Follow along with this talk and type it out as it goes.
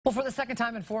Well, for the second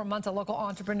time in 4 months, a local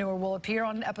entrepreneur will appear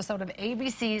on an episode of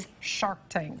ABC's Shark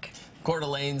Tank. Coeur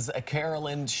d'Alene's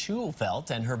Carolyn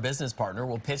Schulfelt and her business partner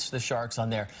will pitch the sharks on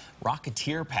their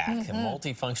Rocketeer Pack, a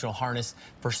multifunctional harness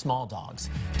for small dogs.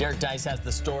 Derek Deis has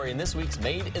the story in this week's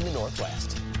Made in the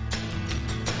Northwest.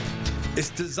 It's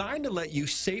designed to let you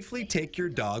safely take your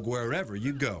dog wherever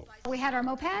you go. We had our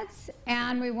mopeds,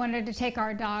 and we wanted to take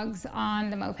our dogs on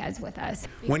the mopeds with us.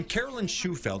 When Carolyn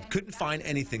Schulfelt couldn't find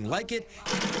anything like it,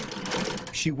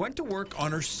 she went to work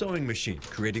on her sewing machine,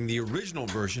 creating the original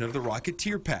version of the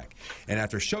Rocketeer Pack. And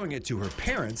after showing it to her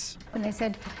parents, And they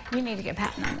said, you need to get a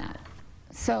patent on that.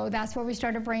 So that's where we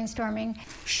started brainstorming.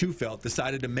 Schulfelt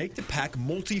decided to make the pack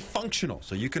multifunctional,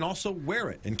 so you can also wear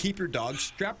it and keep your dog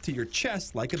strapped to your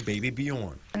chest like a baby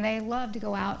Bjorn. And they love to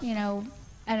go out, you know,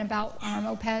 and about on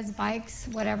our mopeds, bikes,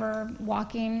 whatever,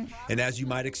 walking. And as you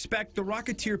might expect, the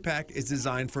Rocketeer Pack is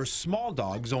designed for small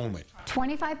dogs only.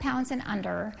 25 pounds and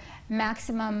under,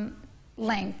 maximum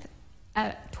length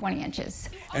at 20 inches.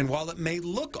 And while it may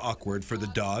look awkward for the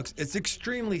dogs, it's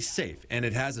extremely safe, and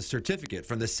it has a certificate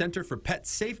from the Center for Pet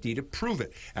Safety to prove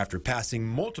it after passing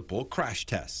multiple crash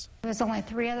tests. There's only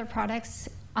 3 other products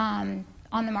on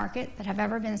the market that have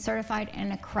ever been certified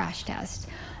in a crash test.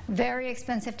 Very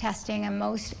expensive testing, and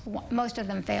most of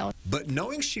them failed. But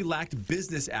knowing she lacked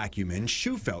business acumen,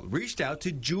 Schulfelt reached out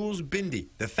to Jules Bindi,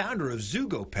 the founder of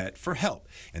Zugo Pet, for help,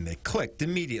 and they clicked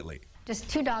immediately. Just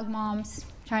 2 dog moms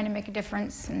trying to make a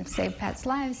difference and save pets'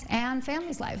 lives and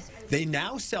families' lives. They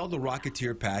now sell the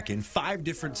Rocketeer Pack in 5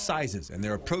 different sizes, and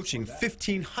they're approaching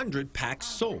 1,500 packs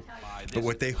sold. But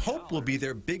what they hope will be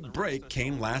their big break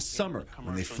came last summer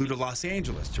when they flew to Los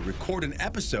Angeles to record an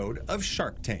episode of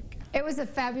Shark Tank. It was a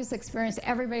fabulous experience.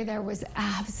 Everybody there was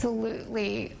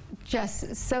absolutely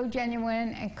just so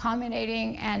genuine and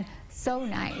accommodating and so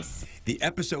nice. The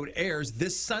episode airs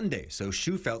this Sunday, so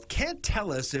Schulfelt can't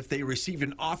tell us if they received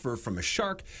an offer from a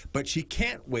shark, but she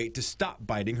can't wait to stop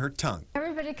biting her tongue.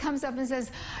 Everybody comes up and says,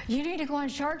 you need to go on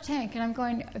Shark Tank. And I'm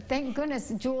going, thank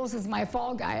goodness Jules is my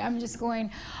fall guy. I'm just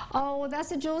going, oh, well,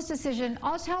 that's a Jules decision.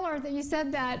 I'll tell her that you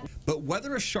said that. But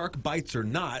whether a shark bites or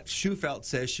not, Schulfelt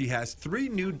says she has 3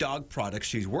 new dog products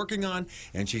she's working on,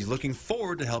 and she's looking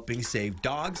forward to helping save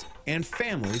dogs and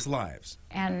families' lives.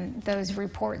 And those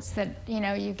reports that, you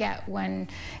know, you get when,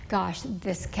 gosh,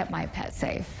 this kept my pet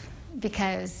safe.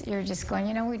 Because you're just going,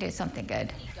 you know, we did something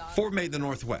good. For Made in the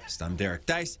Northwest, I'm Derek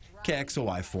Deis,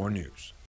 KXLY 4 News.